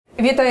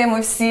Вітаємо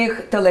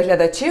всіх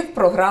телеглядачів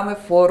програми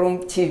Форум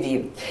ТВ.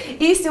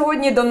 І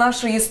сьогодні до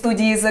нашої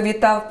студії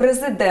завітав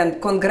президент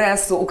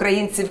Конгресу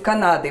українців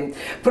Канади,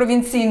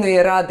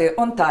 провінційної ради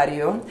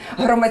Онтаріо,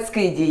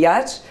 громадський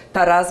діяч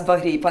Тарас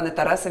Bahriy. Пане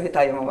Тарасе,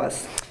 вітаємо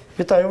вас.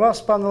 Вітаю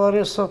вас, пане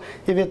Ларисо,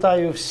 і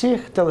вітаю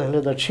всіх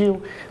телеглядачів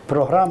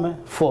програми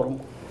Форум.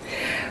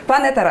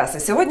 Пане Тарасе,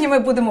 сьогодні ми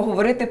будемо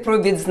говорити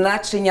про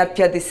відзначення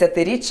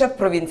 50-річчя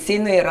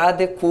провінційної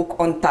ради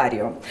Кук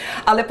Онтаріо.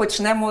 Але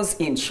почнемо з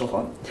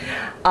іншого.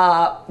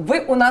 Ви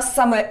у нас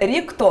саме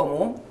рік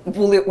тому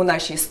були у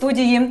нашій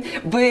студії.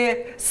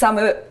 Ви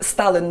саме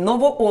стали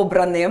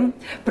новообраним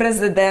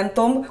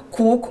президентом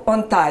Кук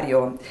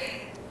Онтаріо.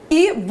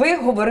 І ви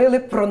говорили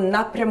про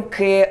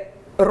напрямки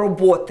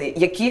роботи,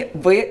 які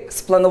ви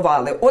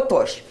спланували.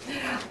 Отож,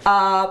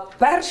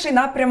 перший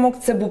напрямок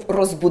 – це був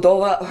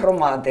розбудова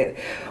громади.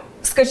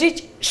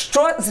 Скажіть,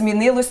 що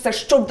змінилося,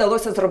 що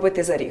вдалося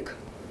зробити за рік?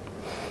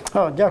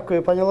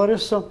 Дякую, пані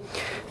Ларисо.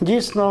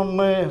 Дійсно,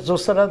 ми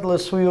зосередили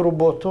свою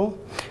роботу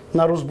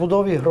на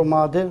розбудові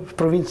громади в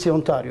провінції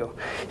Онтаріо.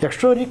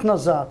 Якщо рік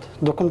назад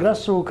до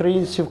Конгресу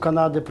українців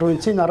Канади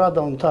провінційна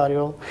рада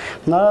Онтаріо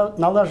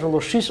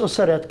належало 6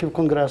 осередків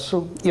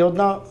Конгресу і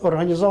одна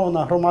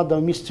організована громада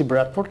в місті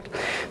Бредфорд,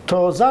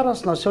 то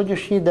зараз, на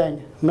сьогоднішній день,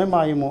 ми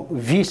маємо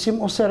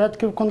 8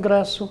 осередків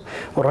Конгресу,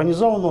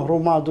 організовану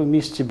громаду в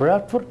місті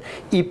Бредфорд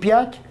і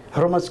 5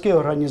 громадських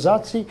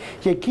організацій,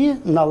 які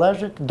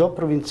належать до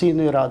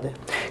провінційної ради.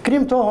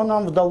 Крім того,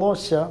 нам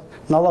вдалося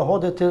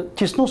налагодити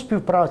тісну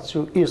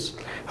співпрацю із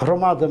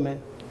громадами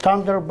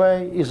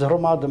Тандер-Бей, із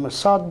громадами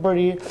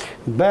Садбері,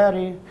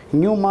 Bahriy,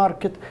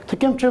 Нью-Маркет.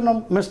 Таким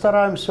чином ми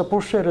стараємося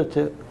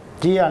поширити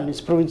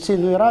діяльність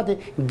провінційної ради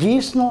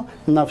дійсно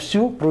на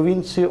всю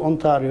провінцію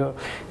Онтаріо.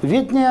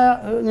 Від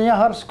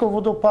Ніагарського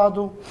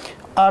водопаду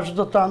аж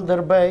до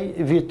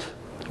Тандер-Бей, від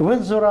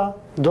Виндзора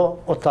до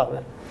Оттави.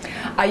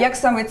 А як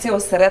саме ці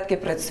осередки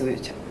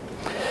працюють?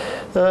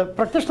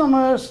 Практично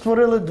ми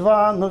створили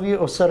 2 нові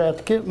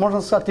осередки.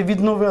 Можна сказати,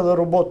 відновили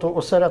роботу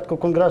осередку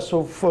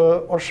Конгресу в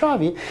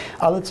Ошаві,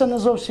 але це не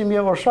зовсім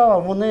є Ошава.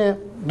 Вони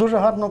дуже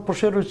гарно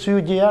поширюють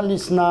свою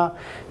діяльність на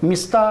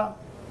міста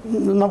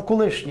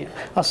навколишні.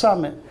 А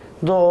саме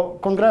до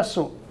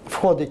Конгресу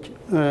входить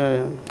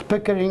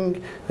Пікерінг,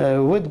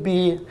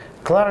 Витбі,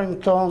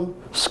 Кларентон,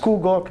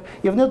 Скугок,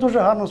 і вони дуже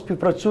гарно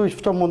співпрацюють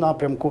в тому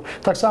напрямку.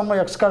 Так само,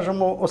 як,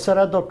 скажімо,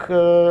 осередок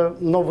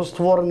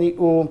новостворений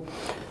у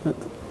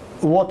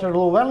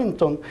Вотерлу,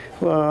 Веллінгтон,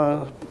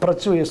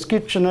 працює з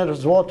Кітченер,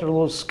 з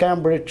Вотерлу, з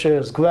Кембридж,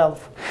 з Гвелф.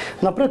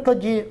 На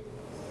прикладі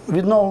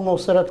відновленого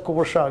осередку в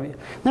Ошаві.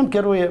 Ним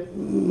керує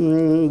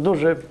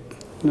дуже,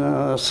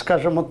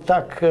 скажімо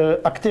так,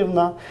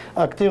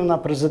 активна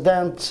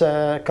президент,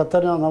 це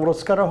Катерина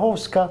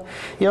Навроцька-Раговська.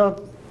 І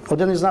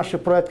один із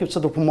наших проєктів – це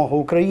допомога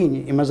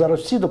Україні. І ми зараз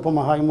всі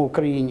допомагаємо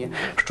Україні.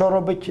 Що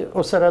робить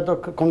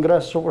осередок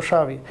Конгресу в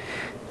Ошаві?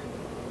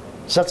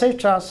 За цей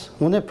час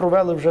вони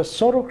провели вже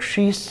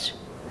 46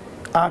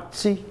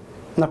 акцій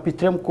на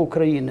підтримку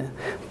України.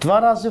 2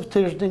 рази в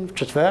тиждень, в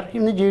четвер і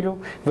в неділю,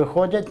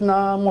 виходять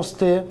на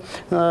мости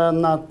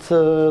над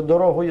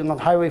дорогою, над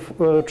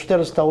Highway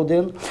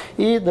 401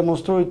 і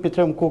демонструють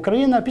підтримку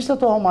України, а після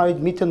того мають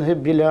мітинги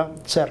біля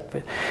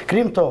церкви.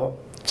 Крім того,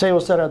 цей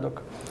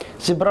осередок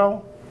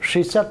зібрав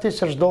 $60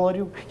 тисяч,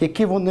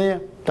 які вони,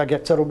 так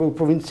як це робив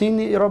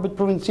провінційний і робить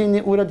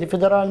провінційний уряд і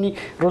федеральний,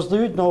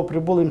 роздають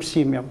новоприбулим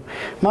сім'ям.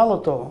 Мало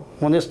того,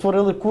 вони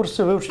створили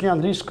курси вивчення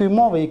англійської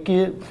мови,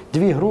 які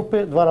 2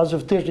 групи 2 рази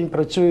в тиждень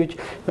працюють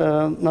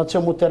на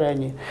цьому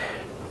терені.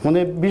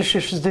 Вони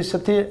більше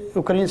 60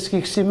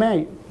 українських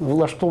сімей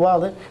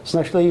влаштували,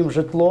 знайшли їм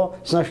житло,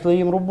 знайшли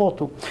їм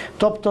роботу.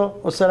 Тобто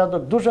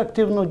осередок дуже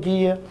активно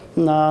діє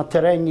на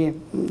терені,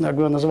 як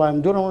ми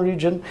називаємо, Durham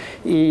Region,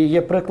 і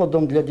є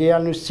прикладом для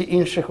діяльності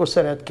інших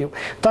осередків.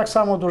 Так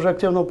само дуже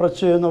активно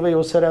працює новий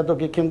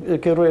осередок, яким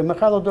керує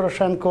Михайло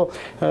Дорошенко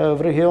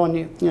в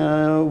регіоні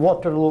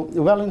Вотерлу,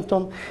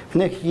 Веллінгтон. В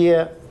них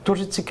є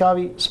дуже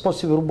цікавий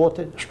спосіб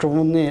роботи, що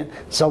вони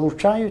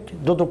залучають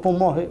до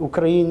допомоги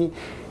Україні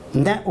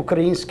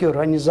неукраїнські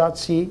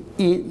організації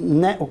і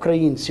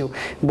неукраїнців.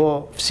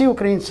 Бо всі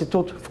українці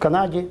тут, в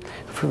Канаді,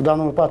 в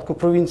даному випадку в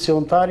провінції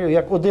Онтаріо,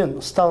 як один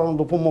стали на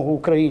допомогу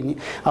Україні.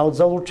 А от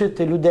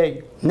залучити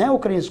людей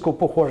неукраїнського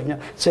походження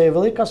 – це є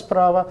велика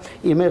справа,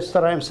 і ми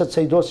стараємося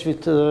цей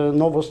досвід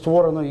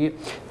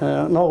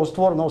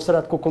новоствореного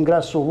осередку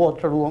Конгресу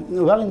Вотерлу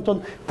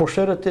Веллінгтон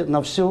поширити на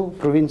всю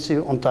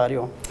провінцію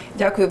Онтаріо.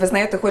 Дякую. Ви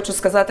знаєте, хочу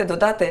сказати,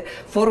 додати,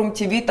 Форум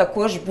ТВ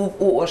також був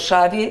у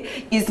Ошаві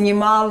і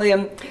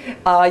знімали,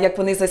 як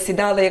вони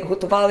засідали, як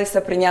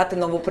готувалися прийняти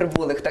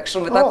новоприбулих. Так що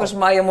ми також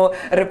маємо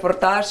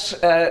репортаж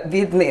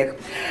від них.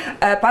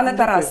 Пане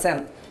Тарасе,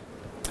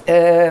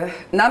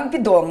 нам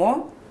відомо,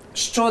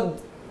 що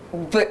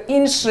в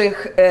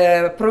інших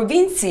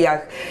провінціях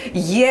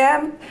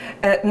є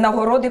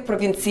нагороди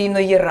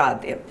провінційної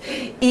ради.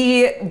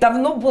 І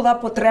давно була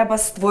потреба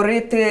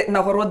створити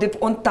нагороди в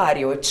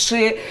Онтаріо.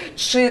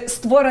 Чи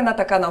створена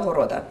така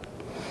нагорода?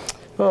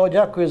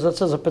 Дякую за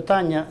це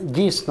запитання.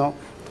 Дійсно,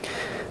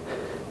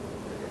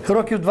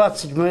 Років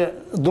 20 ми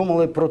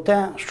думали про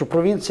те, що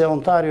провінція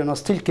Онтаріо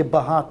настільки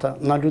багата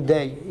на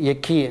людей,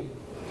 які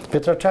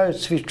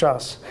витрачають свій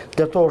час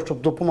для того,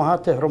 щоб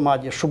допомагати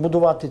громаді, щоб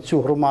будувати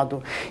цю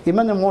громаду. І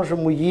ми не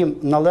можемо їм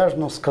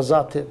належно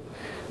сказати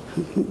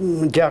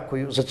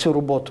дякую за цю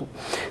роботу.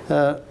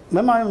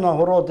 Ми маємо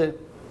нагороди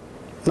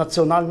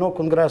Національного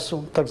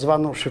конгресу, так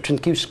звану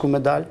Шевченківську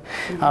медаль.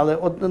 Але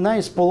одне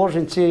із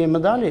положень цієї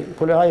медалі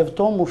полягає в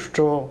тому,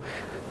 що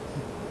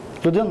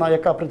людина,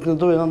 яка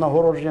претендує на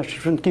нагородження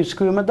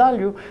Шевченківською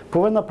медаллю,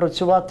 повинна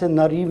працювати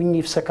на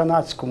рівні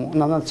всеканадському,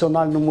 на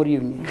національному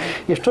рівні.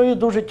 І що є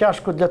дуже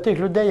тяжко для тих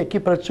людей, які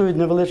працюють в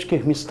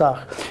невеличких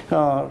містах.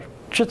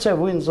 Чи це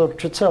Віндзор,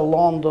 чи це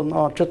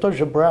Лондон, чи той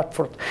же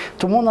Бредфорд.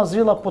 Тому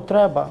назріла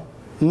потреба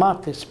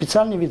мати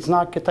спеціальні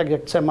відзнаки, так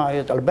як це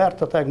має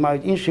Альберта, так як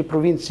мають інші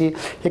провінції,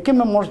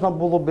 якими можна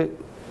було би,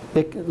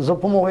 за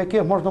допомогою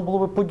яких можна було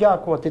би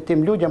подякувати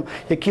тим людям,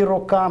 які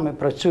роками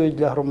працюють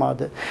для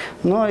громади.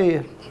 Ну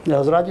і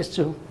я з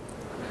радістю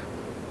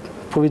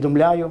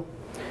повідомляю,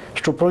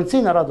 що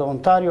Провінційна рада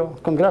Онтаріо,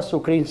 Конгресу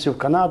українців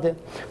Канади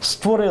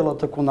створила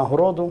таку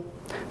нагороду.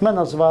 Ми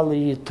назвали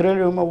її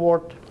Trillium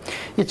Award.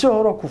 І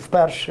цього року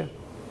вперше,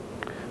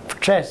 в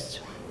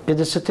честь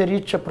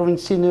 50-річчя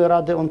Провінційної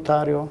ради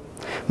Онтаріо,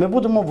 ми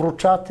будемо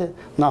вручати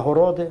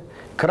нагороди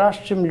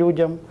кращим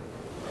людям,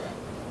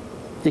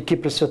 які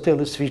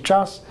присвятили свій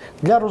час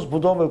для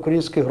розбудови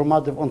української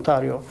громади в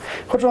Онтаріо.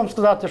 Хочу вам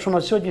сказати, що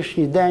на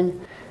сьогоднішній день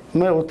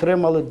ми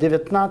отримали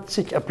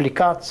 19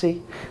 аплікацій,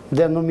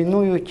 де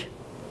номінують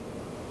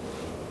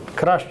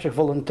кращих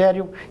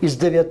волонтерів із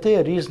 9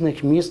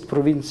 різних міст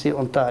провінції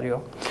Онтаріо.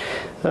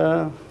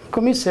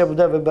 Комісія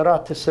буде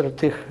вибирати серед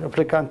тих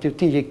аплікантів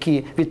ті,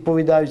 які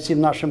відповідають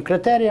всім нашим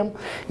критеріям.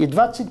 І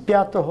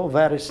 25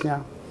 вересня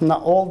на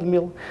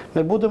OMNI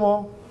ми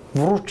будемо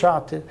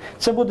вручати.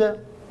 Це буде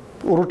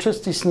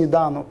урочистий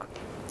сніданок.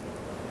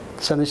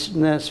 Це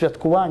не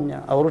святкування,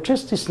 а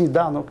урочистий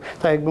сніданок.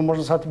 Так, якби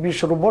можна сказати,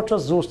 більше робоча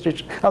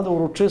зустріч, але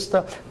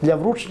урочиста для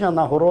вручення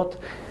нагород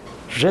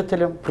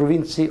жителям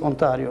провінції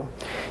Онтаріо.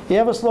 І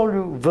я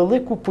висловлюю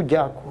велику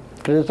подяку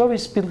кредитовій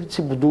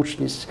спілці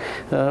 «Будучність»,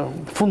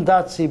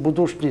 фундації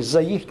 «Будучність»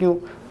 за їхню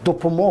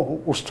допомогу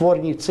у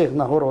створенні цих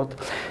нагород.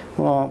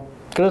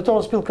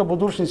 Кредитова спілка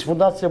 «Будучність»,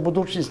 фундація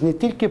 «Будучність» не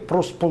тільки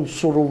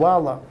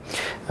проспонсорувала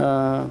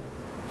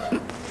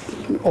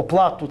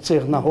оплату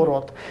цих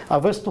нагород, а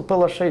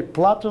виступила ще й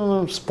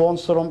платиновим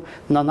спонсором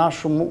на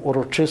нашому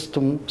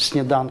урочистому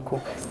сніданку.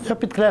 Я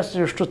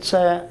підкреслюю, що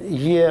це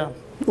є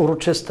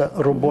урочиста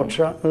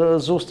робоча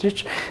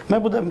зустріч.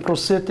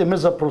 Ми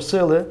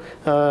запросили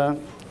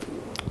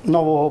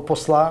нового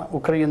посла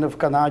України в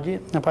Канаді,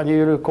 пані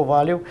Юлію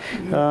Ковалів.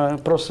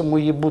 Просимо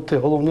її бути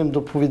головним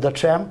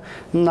доповідачем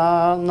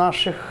на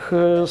наших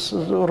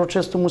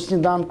урочистому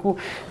сніданку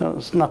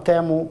на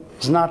тему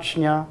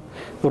значення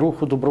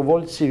руху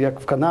добровольців як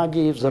в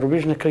Канаді, в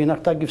зарубіжних країнах,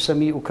 так і в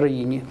самій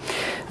Україні.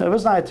 Ви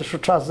знаєте, що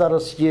час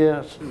зараз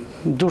є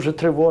дуже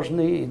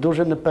тривожний і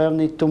дуже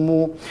непевний,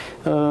 тому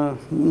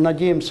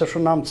надіємося, що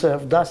нам це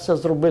вдасться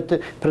зробити,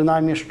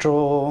 принаймні,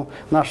 що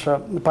наша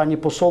пані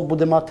посол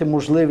буде мати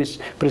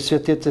можливість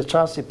присвятити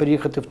час і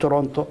переїхати в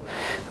Торонто.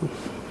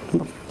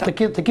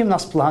 Такі в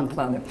нас плани.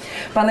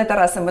 Пане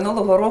Тарасе,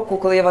 минулого року,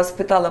 коли я вас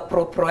питала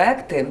про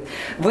проекти,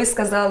 ви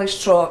сказали,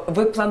 що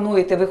ви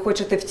плануєте, ви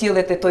хочете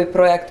втілити той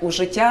проект у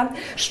життя,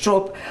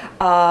 щоб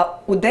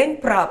у День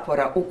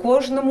прапора у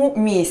кожному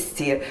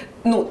місті,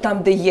 ну там,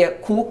 де є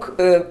кук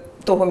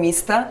того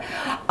міста,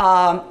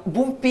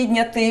 був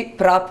піднятий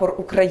прапор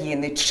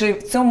України.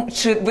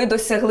 Чи ви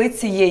досягли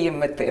цієї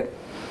мети?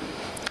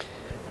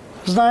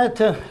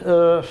 Знаєте,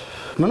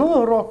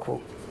 минулого року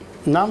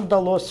нам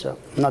вдалося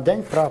на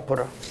День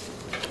прапора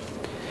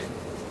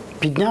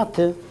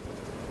підняти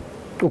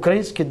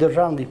український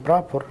державний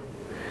прапор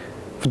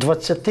в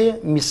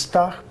 20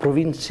 містах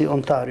провінції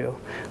Онтаріо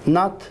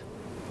над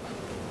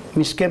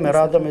міськими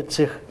радами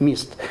цих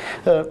міст.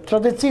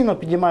 Традиційно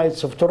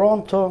піднімаються в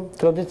Торонто,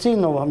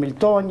 традиційно в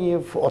Гамільтоні,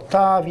 в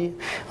Отаві,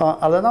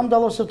 але нам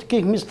вдалося в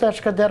таких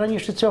містечках, де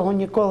раніше цього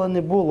ніколи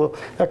не було.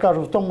 Я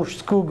кажу, в тому ж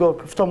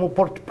Скугок, в тому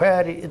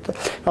Порт-Пері.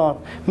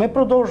 Ми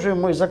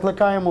продовжуємо і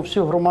закликаємо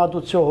всю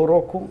громаду цього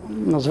року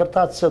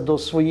звертатися до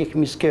своїх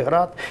міських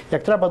рад.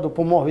 Як треба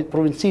допомоги від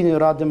провінційної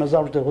ради, ми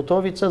завжди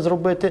готові це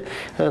зробити,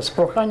 з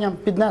проханням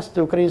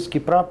піднести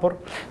український прапор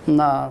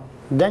на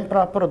День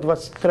прапора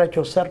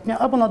 23 серпня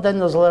або на День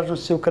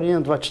Незалежності України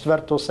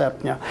 24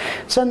 серпня.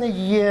 Це не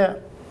є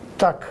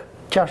так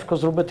тяжко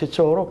зробити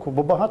цього року,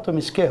 бо багато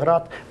міських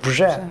рад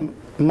вже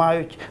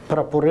мають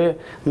прапори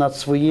над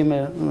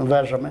своїми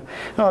вежами.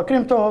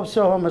 Крім того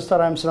всього, ми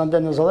стараємося на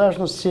День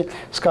Незалежності,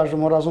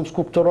 скажімо, разом з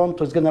КУК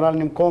Торонто, з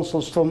Генеральним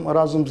консульством,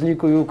 разом з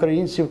Лігою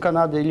українців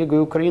Канади і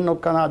Лігою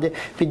українок Канади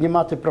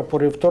піднімати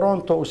прапори в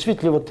Торонто,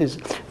 освітлювати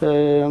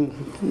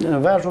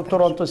вежу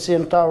Торонто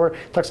CN Tower.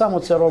 Так само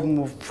це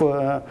робимо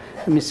в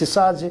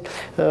Міссісазі.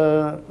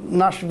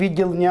 Наш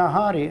відділ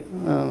Ніагарі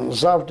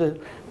завжди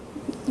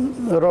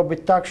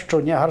робить так, що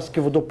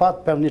Ніагарський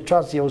водопад певний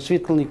час є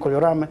освітлений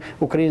кольорами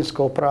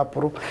українського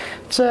прапору.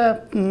 Це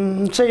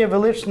є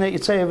величне, і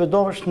це є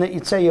видовищне, і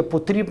це є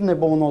потрібне,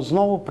 бо воно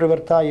знову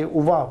привертає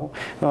увагу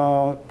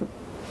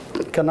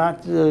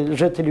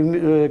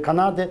жителів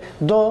Канади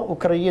до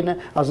України,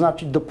 а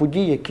значить до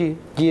подій, які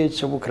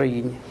діються в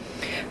Україні.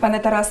 Пане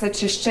Тарасе,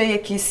 чи ще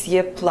якісь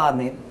є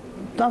плани?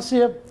 У нас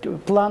є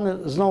плани,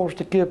 знову ж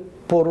таки,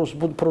 по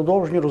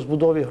продовженню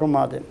розбудові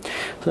громади.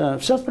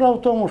 Вся справа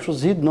в тому, що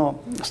згідно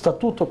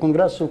статуту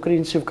Конгресу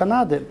українців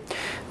Канади,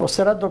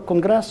 осередок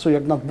Конгресу,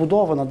 як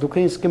надбудова над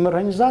українськими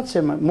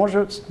організаціями,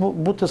 може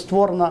бути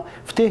створена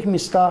в тих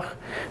містах,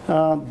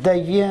 де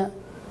є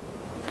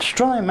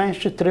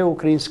щонайменше 3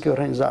 українські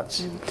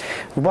організації.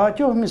 В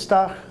багатьох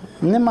містах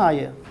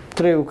немає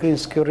 3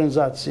 українські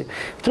організації.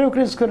 3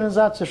 українські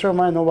організації, що я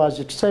маю на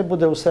увазі, чи це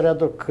буде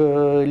осередок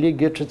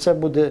Ліги, чи це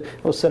буде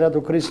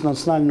осередок Українського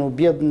національного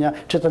об'єднання,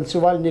 чи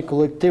танцювальний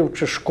колектив,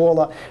 чи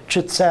школа,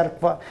 чи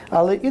церква.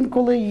 Але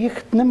інколи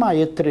їх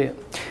немає 3.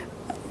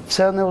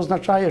 Це не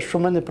означає, що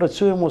ми не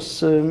працюємо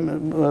з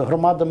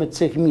громадами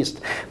цих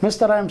міст. Ми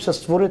стараємося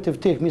створити в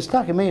тих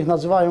містах, і ми їх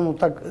називаємо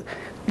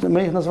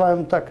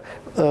так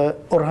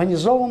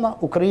організована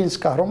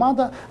українська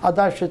громада, а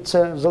далі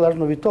це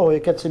залежно від того,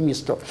 яке це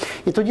місто.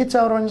 І тоді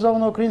ця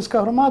організована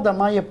українська громада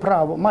має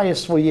право, має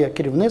своє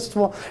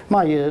керівництво,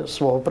 має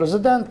свого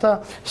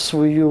президента,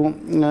 свою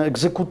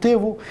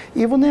екзекутиву,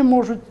 і вони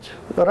можуть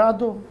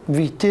радо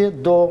війти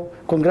до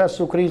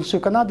Конгресу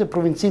українців Канади,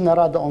 провінційна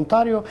рада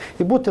Онтаріо,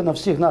 і бути на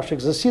всіх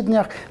наших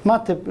засіданнях,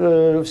 мати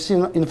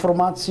всі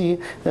інформації,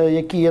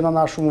 які є на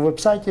нашому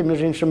вебсайті.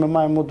 Між іншим, ми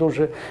маємо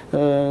дуже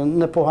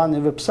непоганий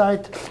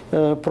вебсайт.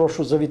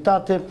 Прошу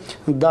завітати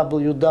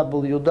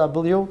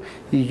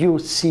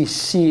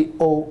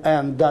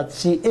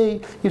www.uccon.ca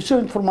і всю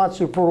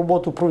інформацію про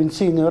роботу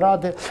провінційної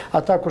ради,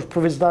 а також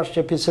про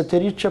відзначення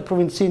 50-річчя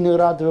провінційної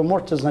ради ви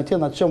можете знайти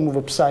на цьому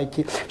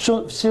вебсайті.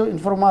 Всю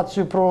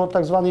інформацію про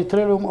так званий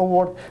Trillium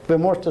Award ви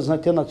можете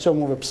знайти на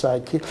цьому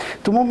вебсайті.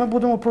 Тому ми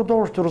будемо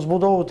продовжувати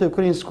розбудовувати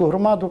українську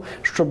громаду,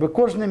 щоб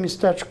кожне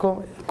містечко,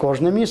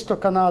 кожне місто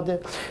Канади,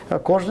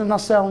 кожен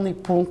населений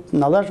пункт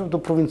належав до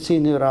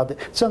провінційної ради.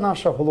 Це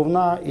наша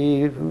головна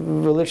і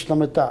велична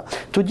мета.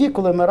 Тоді,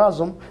 коли ми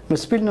разом, ми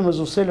спільними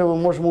зусиллями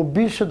можемо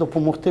більше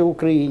допомогти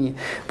Україні.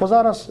 Бо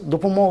зараз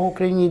допомога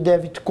Україні йде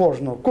від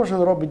кожного.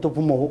 Кожен робить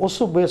допомогу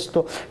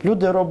особисто,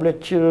 люди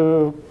роблять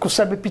у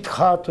себе під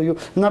хатою,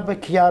 на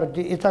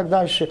бекярді і так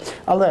далі.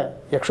 Але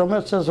якщо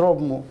ми це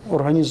зробимо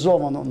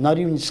організовано на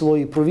рівні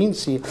цілої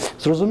провінції,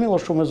 зрозуміло,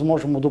 що ми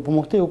зможемо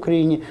допомогти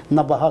Україні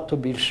набагато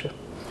більше.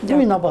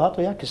 Ну і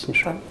набагато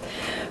якісніше. Так.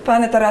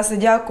 Пане Тарасе,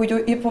 дякую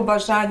і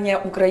побажання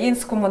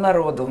українському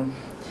народу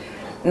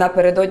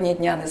напередодні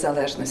Дня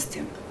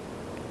Незалежності.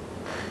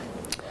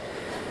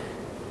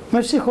 Ми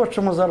всі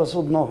хочемо зараз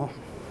одного.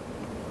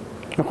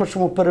 Ми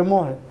хочемо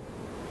перемоги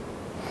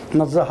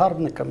над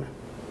загарбниками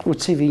у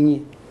цій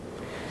війні.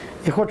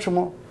 І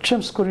хочемо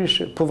чим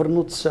скоріше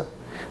повернутися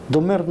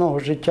до мирного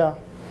життя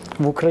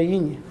в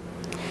Україні.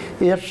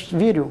 І я ж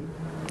вірю,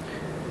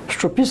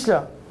 що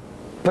після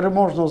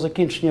переможного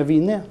закінчення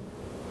війни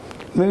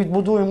ми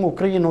відбудуємо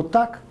Україну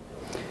так,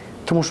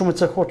 тому що ми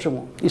це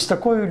хочемо, і з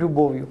такою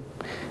любов'ю,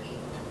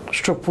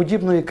 що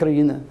подібної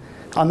країни,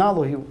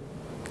 аналогів,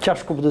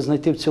 тяжко буде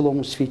знайти в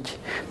цілому світі.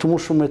 Тому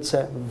що ми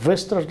це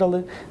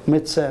вистраждали, ми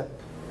це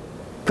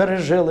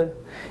пережили,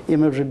 і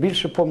ми вже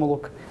більше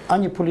помилок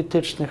ані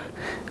політичних,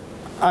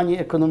 ані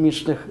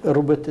економічних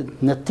робити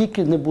не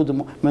тільки не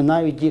будемо, ми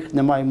навіть їх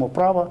не маємо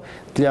права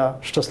для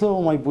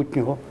щасливого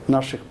майбутнього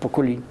наших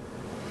поколінь.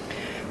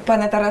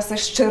 Пане Тарасе,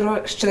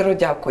 щиро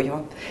дякую.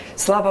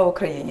 Слава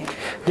Україні!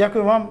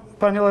 Дякую вам,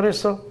 пані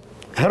Ларисо.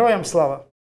 Героям слава!